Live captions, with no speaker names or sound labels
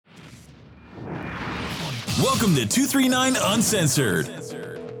Welcome to 239 Uncensored.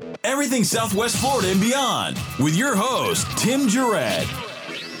 Everything Southwest Florida and beyond with your host, Tim Jarrett.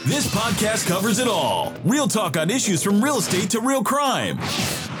 This podcast covers it all. Real talk on issues from real estate to real crime.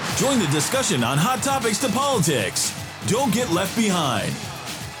 Join the discussion on hot topics to politics. Don't get left behind.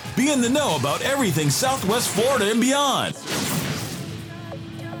 Be in the know about everything Southwest Florida and beyond.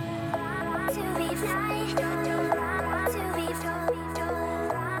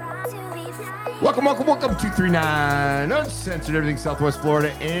 Welcome, 239 Uncensored, everything Southwest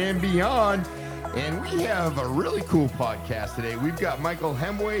Florida and beyond. And we have a really cool podcast today. We've got Michael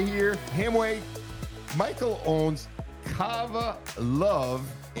Hemway here. Michael owns Cava Love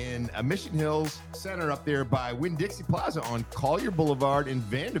in Mission Hills Center up there by Winn-Dixie Plaza on Collier Boulevard in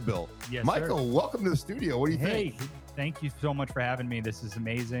Vanderbilt. Yes, Michael, sir. Welcome to the studio. What do you think? Hey, thank you so much for having me. This is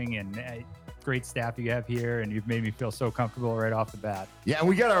amazing and great staff you have here, and you've made me feel so comfortable right off the bat. Yeah, and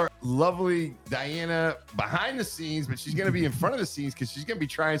we got our lovely Diana behind the scenes, but she's going to be in front of the scenes because she's going to be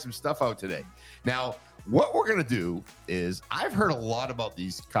trying some stuff out today. Now, what we're going to do is I've heard a lot about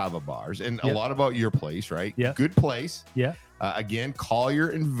these Cava bars and a lot about your place, right? Yeah. Good place. Yeah. Again, Collier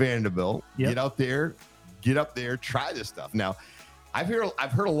and Vanderbilt. Yep. Get up there, try this stuff. Now, I've heard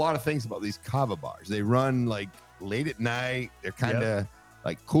a lot of things about these Cava bars. They run like late at night. They're kind of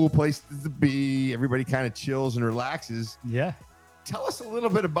like cool places to be. Everybody kind of chills and relaxes. Yeah. Tell us a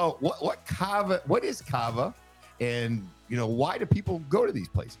little bit about what is Cava, and why do people go to these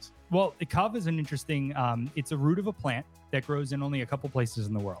places? Well, the Cava is an interesting, it's a root of a plant that grows in only a couple places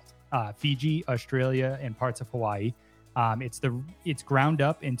in the world. Fiji, Australia, and parts of Hawaii. It's ground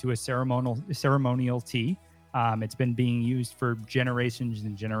up into a ceremonial tea. It's been being used for generations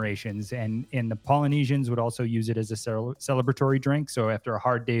and generations, and the Polynesians would also use it as a celebratory drink. So after a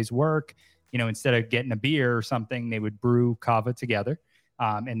hard day's work, instead of getting a beer or something, they would brew Cava together,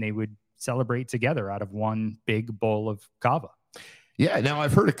 and they would celebrate together out of one big bowl of Cava. Yeah. Now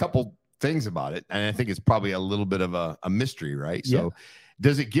I've heard a couple things about it, and I think it's probably a little bit of a mystery, right? So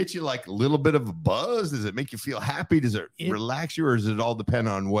does it get you like a little bit of a buzz? Does it make you feel happy? Does it relax you, or does it all depend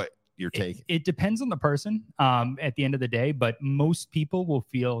on what you're taking? It depends on the person at the end of the day, but most people will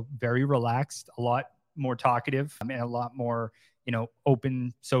feel very relaxed, a lot more talkative, and a lot more,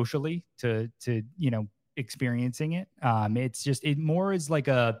 open socially to experiencing it.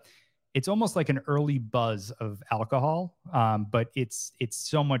 It's almost like an early buzz of alcohol, but it's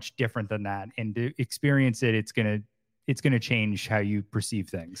so much different than that. And to experience it, it's gonna change how you perceive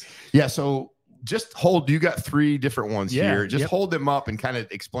things. Yeah. So just you got three different ones here. Just hold them up and kind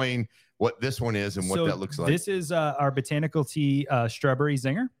of explain what this one is and what that looks like. This is our botanical tea strawberry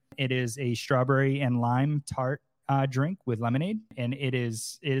zinger. It is a strawberry and lime tart drink with lemonade, and it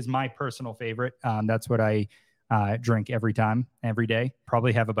is my personal favorite. That's what I drink every day.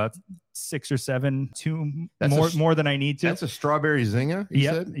 Probably have about 6 or 7, more than I need to. That's a strawberry zinger.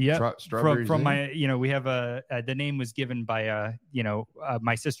 Yeah. Strawberry from zinger? my, we have the name was given by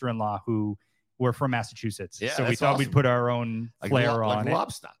my sister-in-law who were from Massachusetts. Yeah, so we thought we'd put our own flair on it.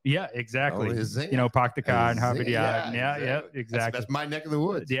 Lobster. Yeah, exactly. Paktika and Harvard. Yeah, exactly. That's my neck of the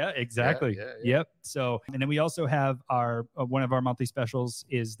woods. Yeah, exactly. Yeah. Yep. So, and then we also have our one of our monthly specials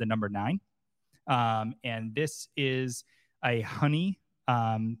is the number 9. And this is a honey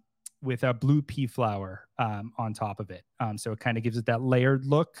with a blue pea flower on top of it. So it kind of gives it that layered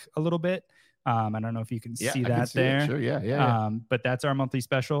look a little bit. I don't know if you can see that there. Sure, yeah. But that's our monthly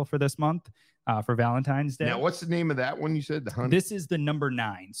special for this month for Valentine's Day. Now, what's the name of that one you said? The honey? This is the number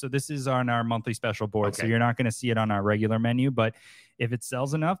 9. So this is on our monthly special board. Okay. So you're not going to see it on our regular menu, but if it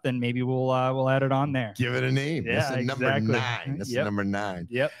sells enough, then maybe we'll add it on there. Give it a name. Yeah, That's number 9. That's number 9.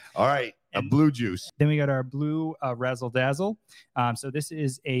 Yep. All right. A blue juice. Then we got our blue Razzle Dazzle. So this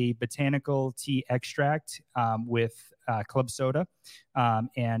is a botanical tea extract with club soda,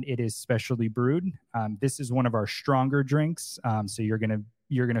 and it is specially brewed. This is one of our stronger drinks. So you're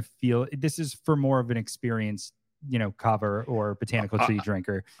gonna feel this is for more of an experienced, Cava or botanical tea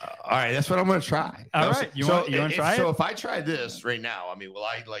drinker. All right, that's what I'm gonna try. All right, you want to try it? So if I try this right now, I mean, will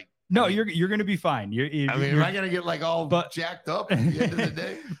I like? No, you're gonna be fine. Am I gonna get like all jacked up at the end of the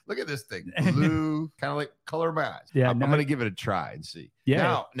day? Look at this thing, blue, kind of like color my eyes. Yeah, I'm gonna give it a try and see.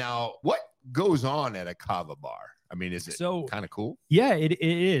 Yeah. Now, what goes on at a Cava bar? I mean, is it kind of cool? Yeah, it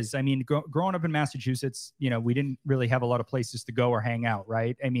is. I mean, growing up in Massachusetts, we didn't really have a lot of places to go or hang out,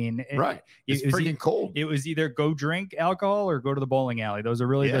 right? I mean, it's freaking cold. It was either go drink alcohol or go to the bowling alley. Those are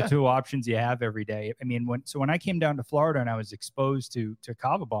really the two options you have every day. I mean, when I came down to Florida and I was exposed to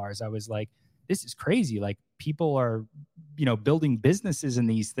Cava bars, I was like, this is crazy. Like people are, building businesses in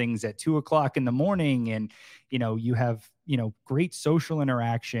these things at 2:00 in the morning, and you have great social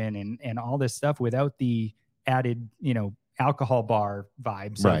interaction and all this stuff without the added, alcohol bar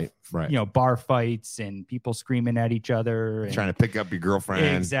vibes, right. Bar fights and people screaming at each other and trying to pick up your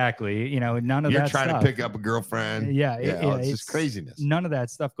girlfriend. Exactly. None of You're that trying stuff. to pick up a girlfriend. Yeah. It's just craziness. None of that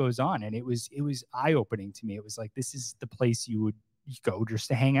stuff goes on. And it was eye-opening to me. It was like, this is the place you would go just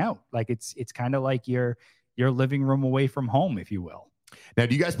to hang out. Like it's kind of like your living room away from home, if you will. Now,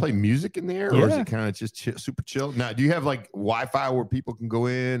 do you guys play music in there, or is it kind of just super chill? Now, do you have like Wi-Fi where people can go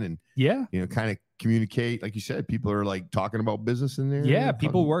in and kind of communicate? Like you said, people are like talking about business in there. Yeah,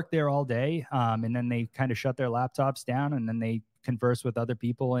 people work there all day, and then they kind of shut their laptops down, and then they converse with other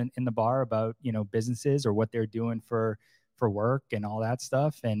people in the bar about businesses or what they're doing for work and all that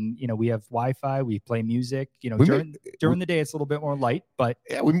stuff. And we have Wi-Fi, we play music. During the day it's a little bit more light, but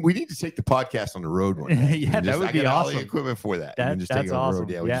we need to take the podcast on the road one day. That would be awesome. All the equipment for that. That's awesome.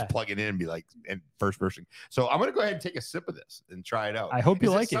 We just plug it in and be like in first person. So I'm gonna go ahead and take a sip of this and try it out. I hope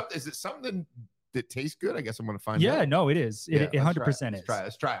you like it. Is it something that tastes good? I guess I'm gonna find out. Yeah, no, it is. It 100% is.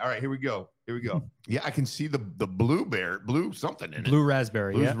 Let's try it. All right, here we go. Yeah, I can see the blue something in it. Blue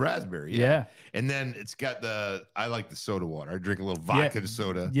raspberry. Blue raspberry. Yeah. And then it's got I like the soda water. I drink a little vodka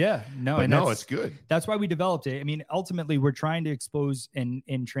soda. Yeah. It's good. That's why we developed it. I mean, ultimately we're trying to expose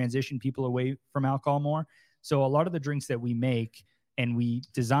and transition people away from alcohol more. So a lot of the drinks that we make and we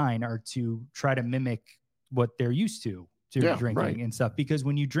design are to try to mimic what they're used to drinking and stuff. Because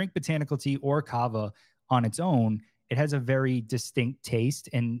when you drink botanical tea or kava on its own, it has a very distinct taste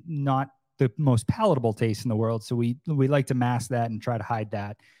and not the most palatable taste in the world. So we like to mask that and try to hide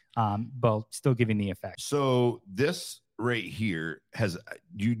that, but still giving the effect. So this right here has,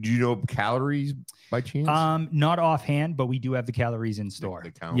 do you know calories by chance? Not offhand, but we do have the calories in store.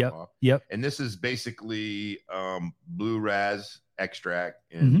 The count yep. off. Yep. And this is basically blue raz extract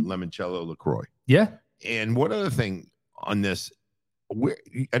and limoncello LaCroix. Yeah. And one other thing on this,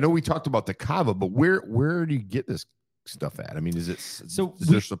 I know we talked about the kava, but where do you get this stuff at? I mean, is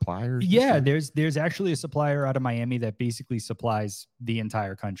there suppliers? Yeah, there's actually a supplier out of Miami that basically supplies the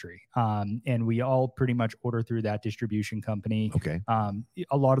entire country. And we all pretty much order through that distribution company. Okay.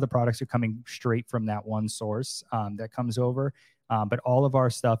 A lot of the products are coming straight from that one source that comes over. But all of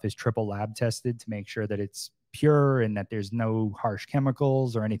our stuff is triple lab tested to make sure that it's pure and that there's no harsh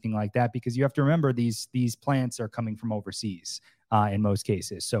chemicals or anything like that, because you have to remember these plants are coming from overseas in most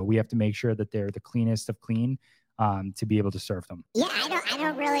cases. So we have to make sure that they're the cleanest of clean to be able to serve them. Yeah, I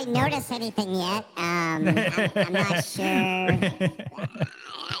don't really notice anything yet. I'm not sure. It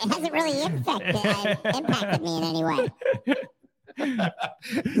hasn't really impacted me in any way.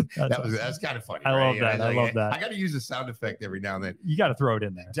 That's kind of funny. I love that. I love that. I got to use a sound effect every now and then. You got to throw it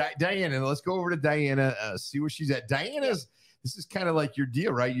in there. Diana, let's go over to Diana, see where she's at. This is kind of like your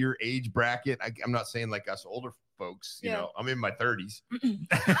deal, right? Your age bracket. I'm not saying like us older folks, you know, I'm in my 30s.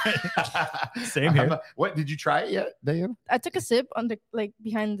 Same here. What, did you try it yet, Diana? I took a sip on the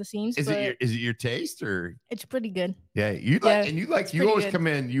behind the scenes. Is it your taste or? It's pretty good. Yeah, you always come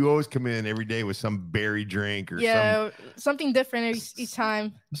in every day with some berry drink or something different each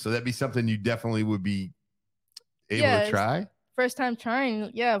time. So that'd be something you definitely would be able to try. First time trying,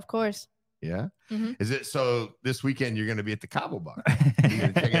 yeah, of course. Yeah. Mm-hmm. Is it so this weekend you're going to be at the Cabo Bar? You're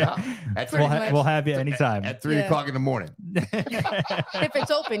going to check it out. We'll have you anytime at 3 o'clock in the morning. If it's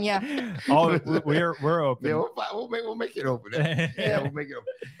open, yeah. Oh, we're open. Yeah, we'll make it open. Yeah, we'll make it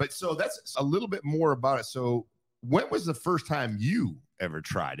open. But so that's a little bit more about it. So when was the first time you ever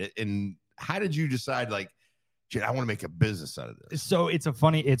tried it, and how did you decide like, I want to make a business out of this? So it's a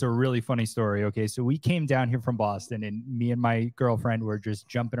really funny story. Okay. So we came down here from Boston, and me and my girlfriend were just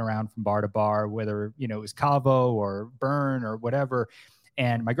jumping around from bar to bar, whether, it was Cavo or Burn or whatever.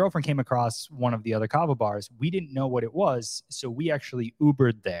 And my girlfriend came across one of the other Cavo bars. We didn't know what it was. So we actually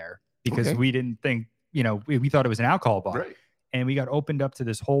Ubered there because we didn't think, we thought it was an alcohol bar. Right. And we got opened up to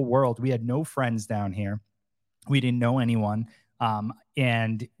this whole world. We had no friends down here. We didn't know anyone.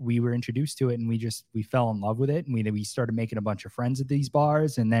 And we were introduced to it, and we fell in love with it. And we started making a bunch of friends at these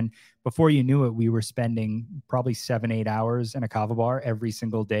bars. And then before you knew it, we were spending probably 7-8 hours in a kava bar every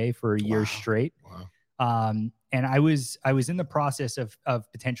single day for a year straight. Wow. And I was in the process of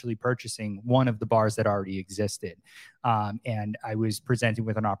potentially purchasing one of the bars that already existed. And I was presented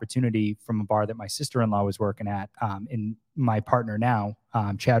with an opportunity from a bar that my sister-in-law was working at. And my partner now,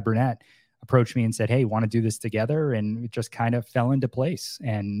 Chad Burnett, approached me and said, "Hey, want to do this together?" And it just kind of fell into place.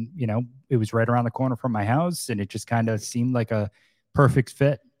 And, it was right around the corner from my house, and it just kind of seemed like a perfect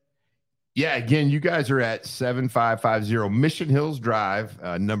fit. Yeah, again, you guys are at 7550 Mission Hills Drive,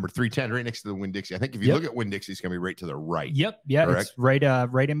 number 310, right next to the Winn-Dixie. I think if you look at Winn-Dixie, it's going to be right to the right. Yep. Yeah. Correct? It's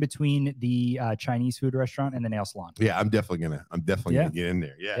right in between the Chinese food restaurant and the nail salon. Yeah, I'm definitely gonna get in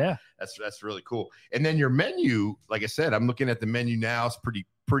there. Yeah. That's really cool. And then your menu, like I said, I'm looking at the menu now. It's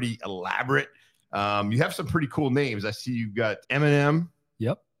pretty elaborate. You have some pretty cool names. I see you've got M&M.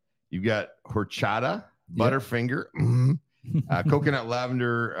 Yep. You've got horchata, Butterfinger, coconut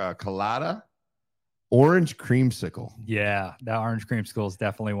lavender colada, orange creamsicle. Yeah, that orange creamsicle is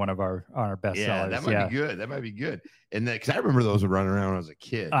definitely one of our best sellers. That might be good. That might be good. And then, because I remember those would run around when I was a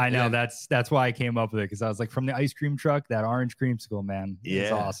kid. I know, that's why I came up with it, because I was like, from the ice cream truck, that orange creamsicle, man,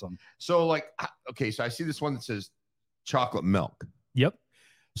 it's awesome. So like, okay, so I see this one that says chocolate milk. Yep.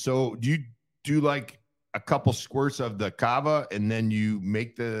 So do you do like a couple squirts of the kava and then you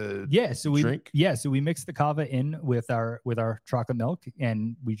make the drink? So we mix the kava in with our chocolate milk,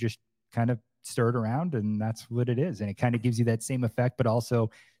 and we just kind of stir it around, and that's what it is. And it kind of gives you that same effect, but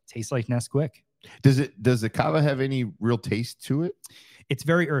also tastes like Nesquik. Does the kava have any real taste to it? It's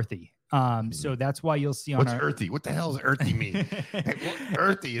very earthy. So that's why you'll see on what's earthy. What the hell does earthy mean?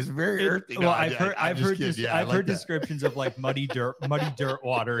 Earthy is very earthy. Well, I've heard descriptions of like muddy dirt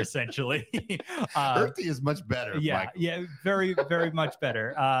water, essentially. Earthy is much better. Yeah, Michael. yeah, very, very much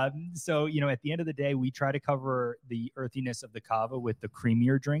better. So at the end of the day, we try to cover the earthiness of the kava with the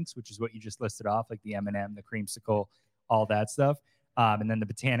creamier drinks, which is what you just listed off, like the M&M, the creamsicle, all that stuff. And then the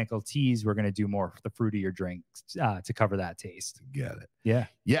botanical teas, we're going to do more for the fruitier drinks to cover that taste. Got it. Yeah.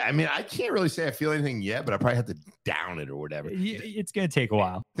 Yeah. I mean, I can't really say I feel anything yet, but I probably have to down it or whatever. It's going to take a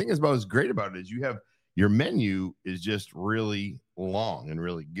while. The thing is what's great about it is you have your menu is just really long and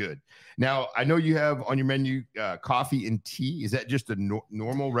really good. Now, I know you have on your menu coffee and tea. Is that just a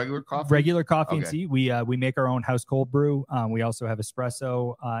normal regular coffee? Regular coffee and tea. We make our own house cold brew. We also have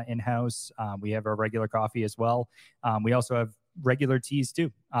espresso in-house. We have our regular coffee as well. We also have regular teas too.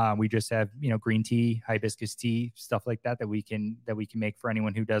 We just have green tea, hibiscus tea, stuff like that we can make for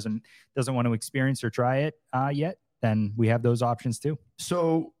anyone who doesn't want to experience or try it yet. Then we have those options too.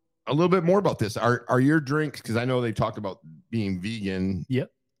 So a little bit more about this. Are your drinks, because I know they talked about being vegan.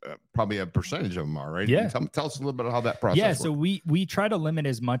 Yep. Probably a percentage of them are, right? Yeah. Tell us a little bit of how that process works. So we try to limit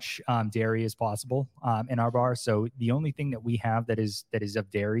as much dairy as possible in our bar. So the only thing that we have that is of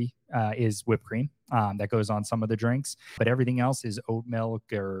dairy is whipped cream that goes on some of the drinks, but everything else is oat milk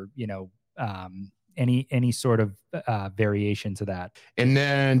or any sort of variation to that. And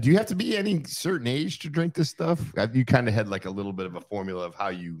then do you have to be any certain age to drink this stuff? You kind of had like a little bit of a formula of how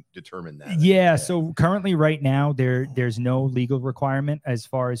you determine that. Yeah. So currently right now there's no legal requirement as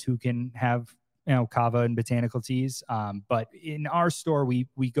far as who can have kava and botanical teas. But in our store, we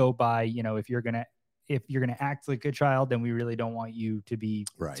go by, if you're gonna act like a child, then we really don't want you to be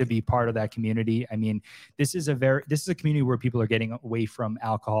part of that community. I mean, this is a community where people are getting away from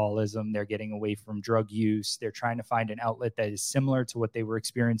alcoholism. They're getting away from drug use. They're trying to find an outlet that is similar to what they were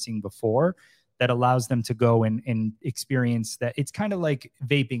experiencing before, that allows them to go and experience that. It's kind of like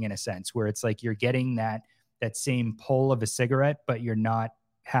vaping in a sense, where it's like you're getting that same pull of a cigarette, but you're not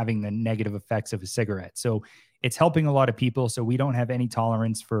having the negative effects of a cigarette. So it's helping a lot of people. So we don't have any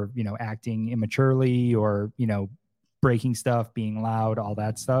tolerance for, acting immaturely or, breaking stuff, being loud, all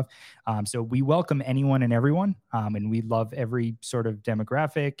that stuff. So we welcome anyone and everyone. And we love every sort of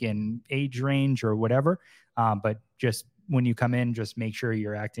demographic and age range or whatever. But just when you come in, just make sure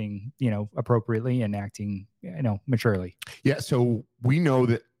you're acting, appropriately and acting, maturely. Yeah. So we know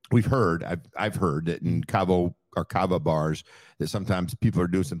that I've heard that in Kava bars that sometimes people are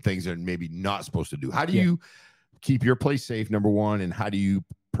doing some things they're maybe not supposed to do. How do you keep your place safe, number one, and how do you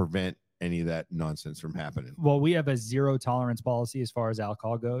prevent any of that nonsense from happening? Well, we have a zero tolerance policy as far as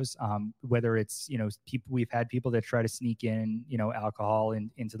alcohol goes. Whether it's, we've had people that try to sneak in, alcohol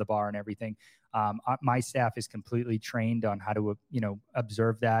into the bar and everything. My staff is completely trained on how to,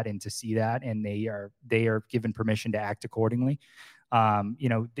 observe that and to see that. And they are given permission to act accordingly.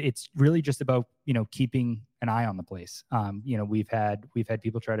 It's really just about, keeping an eye on the place. We've had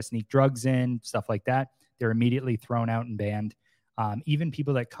people try to sneak drugs in, stuff like that. They're immediately thrown out and banned. Even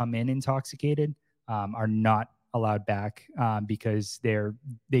people that come in intoxicated are not allowed back because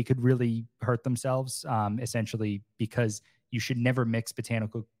they could really hurt themselves, essentially, because you should never mix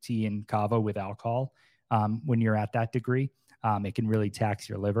botanical tea and kava with alcohol when you're at that degree. It can really tax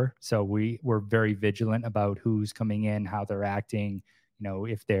your liver. So we're very vigilant about who's coming in, how they're acting.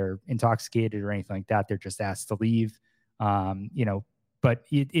 If they're intoxicated or anything like that, they're just asked to leave. But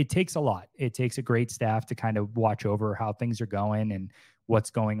it takes a lot. It takes a great staff to kind of watch over how things are going and what's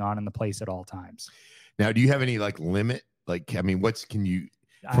going on in the place at all times. Now, do you have any limit? Can you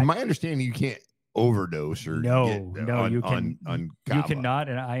From my understanding, you can't overdose or No, get no, on, you can. on You kava. cannot,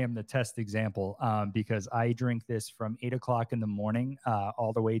 and I am the test example because I drink this from 8 o'clock in the morning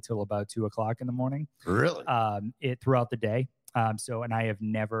all the way till about 2 o'clock in the morning. Really? It throughout the day. And I have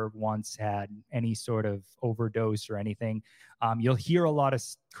never once had any sort of overdose or anything. You'll hear a lot of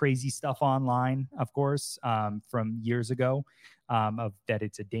crazy stuff online, of course, from years ago, of that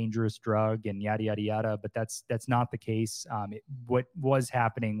it's a dangerous drug and yada yada yada. But that's not the case. What was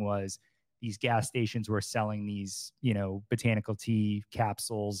happening was these gas stations were selling these, botanical tea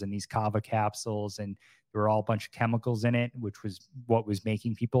capsules and these kava capsules, and there were all a bunch of chemicals in it, which was what was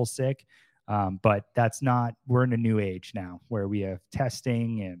making people sick. But that's not, we're in a new age now where we have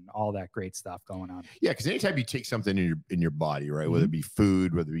testing and all that great stuff going on. Yeah, because anytime you take something in your body, right, whether it be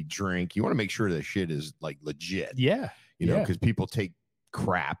food, whether it be drink, you want to make sure that shit is like legit. Yeah. You know, because people take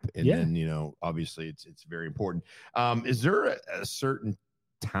crap, and then obviously it's very important. Is there a certain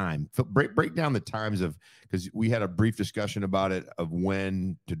time? Break down the times of, because we had a brief discussion about it, of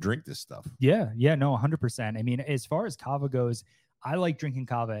when to drink this stuff. Yeah, no, 100%. I mean, as far as kava goes, I like drinking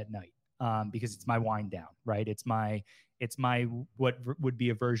kava at night. Because it's my wind down, right? It's my what would be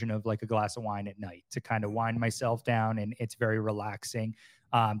a version of like a glass of wine at night to kind of wind myself down, and it's very relaxing.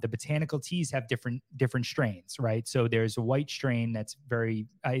 The botanical teas have different strains, right? So there's a white strain that's very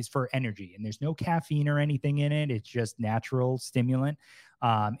is for energy, and there's no caffeine or anything in it. It's just natural stimulant,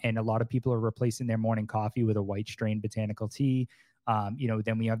 and a lot of people are replacing their morning coffee with a white strain botanical tea.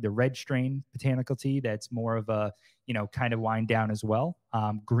 Then we have the red strain botanical tea that's more of a, kind of wind down as well.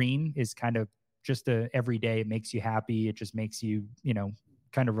 Green is kind of just every day. It makes you happy. It just makes you,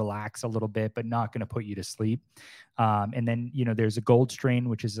 kind of relax a little bit, but not going to put you to sleep. And then, there's a gold strain,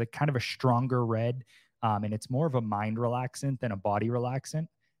 which is a kind of a stronger red. And it's more of a mind relaxant than a body relaxant.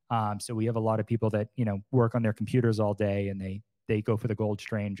 So we have a lot of people that, work on their computers all day, and they go for the gold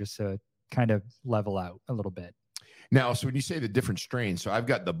strain just to kind of level out a little bit. Now, so when you say the different strains, so I've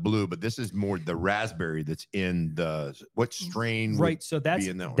got the blue, but this is more the raspberry that's in what strain? Right. So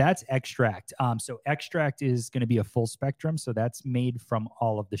that's extract. So extract is going to be a full spectrum. So that's made from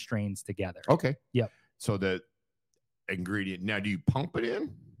all of the strains together. Okay. Yep. So the ingredient, now do you pump it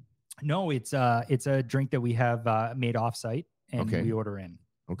in? No, it's a drink that we have made offsite, and we order in.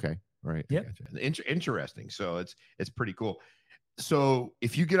 Okay. Right. Yep. Gotcha. Interesting. So it's pretty cool. So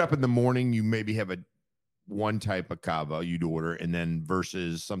if you get up in the morning, you maybe have one type of kava you'd order, and then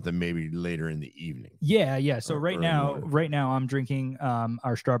versus something maybe later in the evening. Yeah. So right now I'm drinking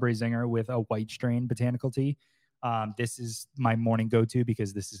our strawberry zinger with a white strain botanical tea. This is my morning go-to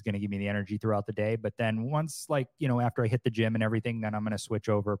because this is going to give me the energy throughout the day. But then once, after I hit the gym and everything, then I'm going to switch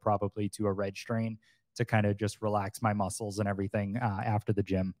over probably to a red strain to kind of just relax my muscles and everything after the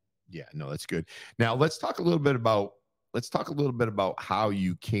gym. Yeah, no, that's good. Now let's talk a little bit about how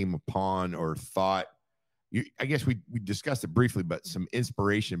you came upon or thought. I guess we discussed it briefly, but some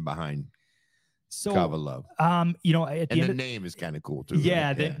inspiration behind Kava Love. The name is kind of cool too.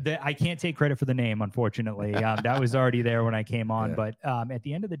 Yeah, right? I can't take credit for the name, unfortunately. That was already there when I came on. Yeah. But at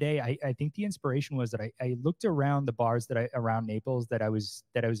the end of the day, I think the inspiration was that I looked around the bars around Naples that I was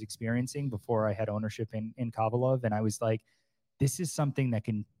experiencing before I had ownership in Kava Love, and I was like, this is something that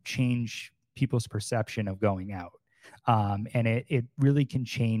can change people's perception of going out, and it really can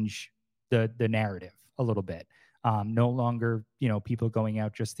change the narrative a little bit. No longer, people going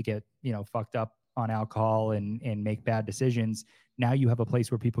out just to get, fucked up on alcohol and make bad decisions. Now you have a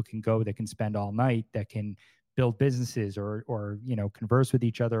place where people can go that can spend all night, that can build businesses or converse with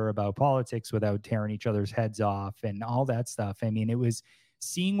each other about politics without tearing each other's heads off and all that stuff. I mean, it was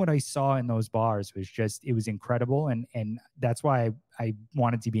seeing what I saw in those bars it was incredible. And that's why I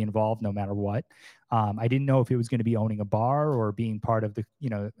wanted to be involved no matter what. I didn't know if it was going to be owning a bar or being part of the,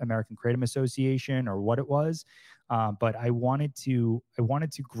 American Kratom Association or what it was. But I wanted to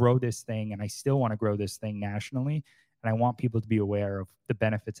grow this thing, and I still want to grow this thing nationally. And I want people to be aware of the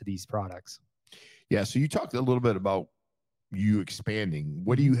benefits of these products. Yeah. So you talked a little bit about you expanding.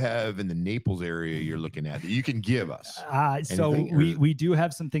 What do you have in the Naples area you're looking at that you can give us? So we do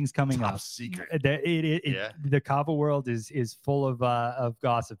have some things coming up. Secret. The Kava world is full of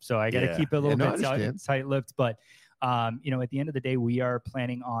gossip, so I got to keep it a little bit tight-lipped. But at the end of the day, we are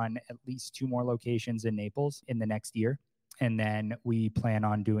planning on at least 2 more locations in Naples in the next year, and then we plan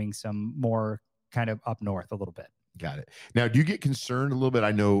on doing some more kind of up north a little bit. Got it. Now, do you get concerned a little bit?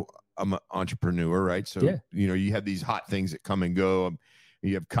 I know I'm an entrepreneur, right? So, you have these hot things that come and go.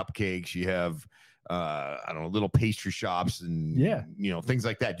 You have cupcakes, you have, little pastry shops and, things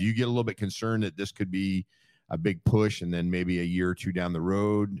like that. Do you get a little bit concerned that this could be a big push and then maybe a year or 2 down the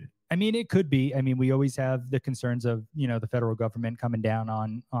road? I mean, it could be. I mean, we always have the concerns of, the federal government coming down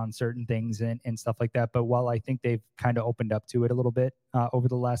on certain things and stuff like that. But while I think they've kind of opened up to it a little bit over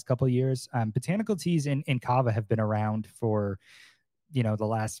the last couple of years, botanical teas in kava have been around for, the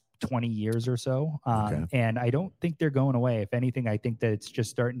last 20 years or so. Okay. And I don't think they're going away. If anything, I think that it's just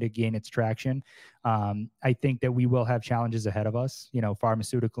starting to gain its traction. I think that we will have challenges ahead of us,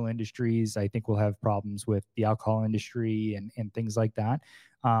 pharmaceutical industries. I think we'll have problems with the alcohol industry and things like that.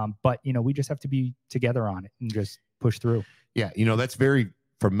 But, we just have to be together on it and just push through. Yeah. That's very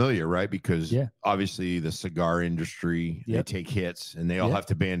familiar, right? Because Yeah. obviously the cigar industry, Yep. they take hits and they all Yep. have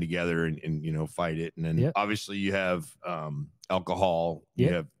to band together and fight it. And then Yep. obviously you have alcohol, you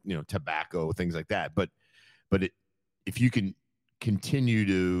Yep. have, tobacco, things like that. But if you can continue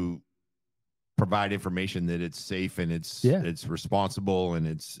to provide information that it's safe and it's responsible and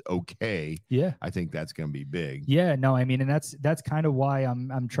it's okay, Yeah. I think that's going to be big. Yeah, no, I mean, and that's kind of why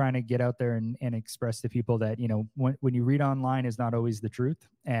I'm trying to get out there and express to people that, when you read online is not always the truth.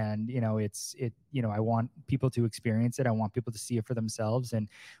 And, I want people to experience it. I want people to see it for themselves. And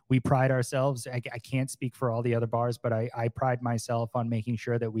we pride ourselves. I can't speak for all the other bars, but I pride myself on making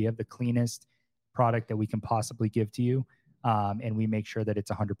sure that we have the cleanest product that we can possibly give to you. And we make sure that it's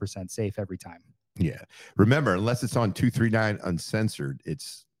 100% safe every time. Yeah. Remember, unless it's on 239 Uncensored,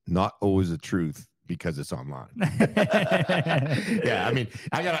 it's not always the truth because it's online. Yeah. I mean,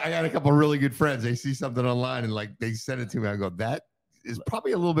 I got a couple of really good friends. They see something online and they send it to me. I go, that is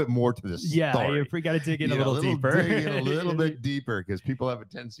probably a little bit more to this story. We got to dig in a little deeper. Dig in a little bit deeper because people have a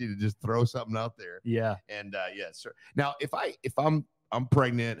tendency to just throw something out there. Yeah. And sir. Now, if I'm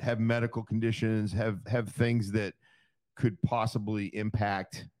pregnant, have medical conditions, have things that could possibly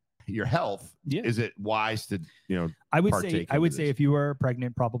impact your health, is it wise to I would partake say if you are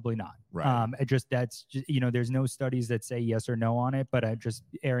pregnant, probably not. Right. There's no studies that say yes or no on it, but just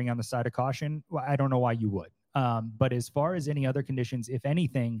erring on the side of caution. I don't know why you would. But as far as any other conditions, if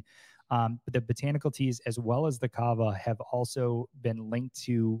anything, the botanical teas as well as the kava have also been linked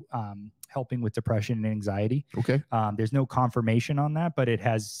to helping with depression and anxiety. Okay. There's no confirmation on that, but it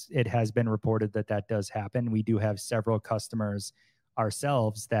has been reported that does happen. We do have several customers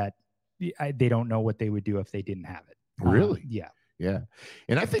ourselves that they don't know what they would do if they didn't have it. Really? Yeah. Yeah.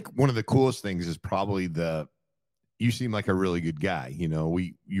 And I think one of the coolest things is probably you seem like a really good guy.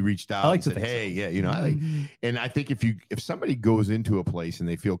 You reached out and said, hey, yeah, and I think if somebody goes into a place and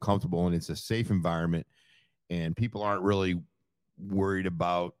they feel comfortable and it's a safe environment and people aren't really worried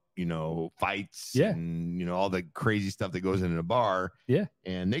about, fights and, all the crazy stuff that goes into a bar. Yeah.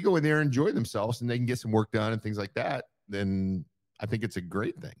 And they go in there and enjoy themselves and they can get some work done and things like that. Then I think it's a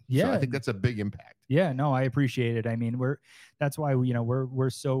great thing. Yeah. So I think that's a big impact. Yeah, no, I appreciate it. I mean, that's why we're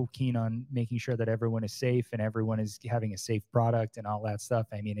so keen on making sure that everyone is safe and everyone is having a safe product and all that stuff.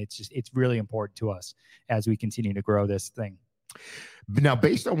 I mean, it's really important to us as we continue to grow this thing. Now,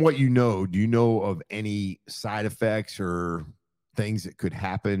 based on what do you know of any side effects or things that could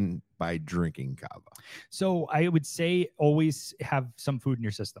happen by drinking kava? So I would say always have some food in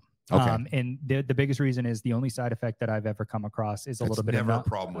your system. Okay. And the biggest reason is the only side effect that I've ever come across is a little bit never of a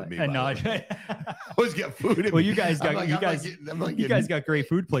problem with me. nausea. I always get food. Well, you guys got great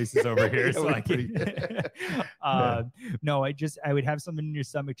food places over here. So no, I would have something in your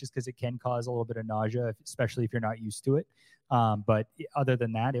stomach just because it can cause a little bit of nausea, especially if you're not used to it. But other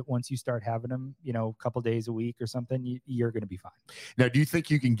than that, once you start having them, a couple days a week or something, you're going to be fine. Now, do you think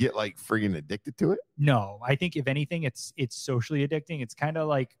you can get friggin' addicted to it? No, I think if anything, it's socially addicting. It's kind of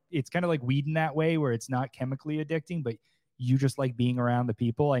like weed in that way, where it's not chemically addicting, but you just like being around the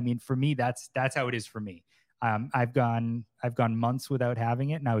people. I mean, for me, that's how it is for me. I've gone months without having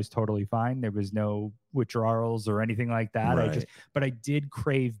it, and I was totally fine. There was no withdrawals or anything like that. Right. But I did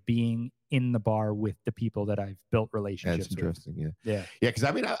crave being in the bar with the people that I've built relationships That's interesting. with. Yeah. Because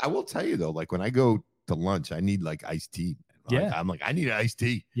I mean, I will tell you though, when I go to lunch, I need iced tea. I'm I need an iced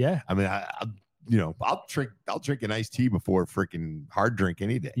tea. Yeah. I mean, I'll drink an iced tea before freaking hard drink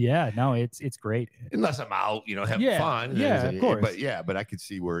any day. Yeah, no, it's great. Unless I'm out, having fun. Yeah, of course. But I could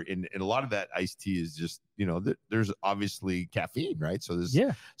see where in a lot of that iced tea is just, there's obviously caffeine, right? So there's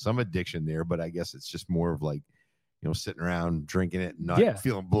some addiction there, but I guess it's just more of sitting around drinking it and not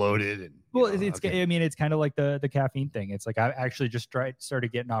feeling bloated. And I mean, it's kind of like the caffeine thing. It's like I actually just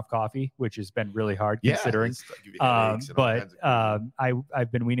started getting off coffee, which has been really hard considering. But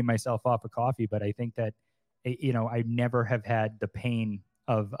I've been weaning myself off of coffee, but I think that I never have had the pain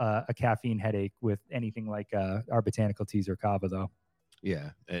of a caffeine headache with anything like our botanical teas or kava though.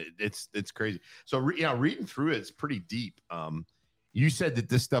 Yeah, it's crazy. So reading through it, it's pretty deep. You said that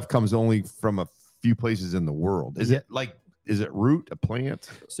this stuff comes only from a few places in the world. Is it is it root, a plant?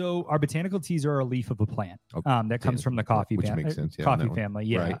 So our botanical teas are a leaf of a plant Okay. that comes from the coffee, Which makes sense, yeah, on coffee that one. family.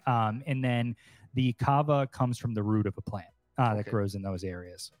 Yeah. Right. And then the kava comes from the root of a plant that Okay. grows in those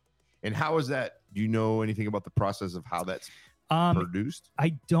areas. And how is that? Do you know anything about the process of how that's produced? I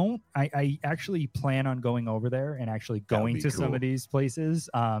don't. I actually plan on going over there and actually That would going be to some cool. of these places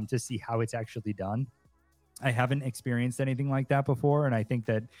to see how it's actually done. I haven't experienced anything like that before, and I think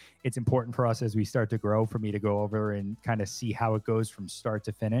that it's important for us as we start to grow for me to go over and kind of see how it goes from start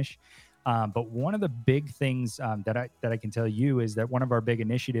to finish. But one of the big things that I can tell you is that one of our big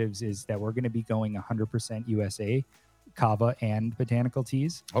initiatives is that we're going to be going 100% USA kava and botanical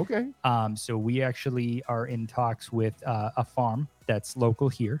teas. Okay. So we actually are in talks with a farm that's local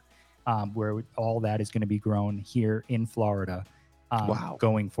here, where all that is going to be grown here in Florida. Wow.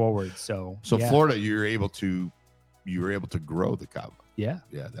 Going forward. So yeah. Florida, you were able to grow the kava. Yeah.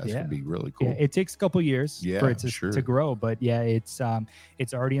 Yeah, that's Yeah. gonna be really cool. Yeah, it takes a couple years Yeah, for it to, sure. to grow, but yeah, it's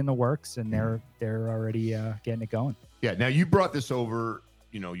already in the works, and they're already getting it going. Yeah. Now you brought this over.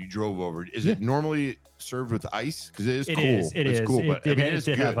 You drove over. Is it normally served with ice? Because it is It cool. is, it it's is. cool, It but did- I mean, it it's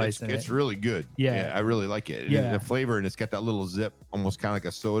did good. have ice in It's it. really good. Yeah. I really like it. Yeah. The flavor, and it's got that little zip, almost kind of like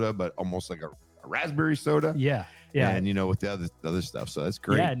a soda, but almost like a raspberry soda. Yeah, yeah, And with the other stuff, so that's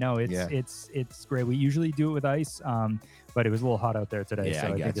great. yeah. No, it's Yeah. it's great. We usually do it with ice, but it was a little hot out there today, Yeah, so I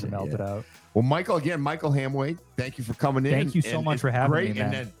I think gotcha, it'll melt it out. Well, Michael Hamway, thank you for coming in. Thank you so much it's for having great. me,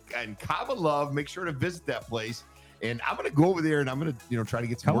 man. And Kava Love, make sure to visit that place. And I'm gonna go over there and I'm gonna try to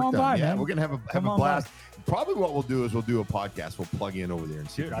get some Come work on done. by, Yeah, man. we're gonna have Come a on blast. Probably what we'll do is we'll do a podcast. We'll plug in over there and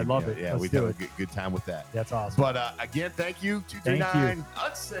see. Dude, if I we love can- it. Yeah, Let's we'd do have it. a good time with that. That's awesome. But again, thank you. 239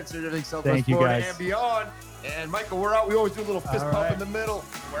 Uncensored, everything Southwest Thank you, Florida guys. and beyond. And Michael, we're out. We always do a little fist All pump right. in the middle.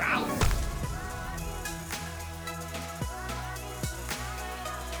 We're out.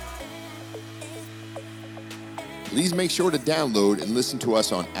 Please make sure to download and listen to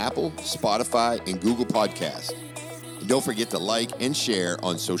us on Apple, Spotify, and Google Podcasts. And don't forget to like and share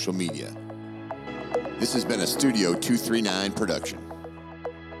on social media. This has been a Studio 239 production.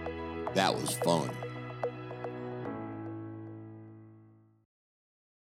 That was fun.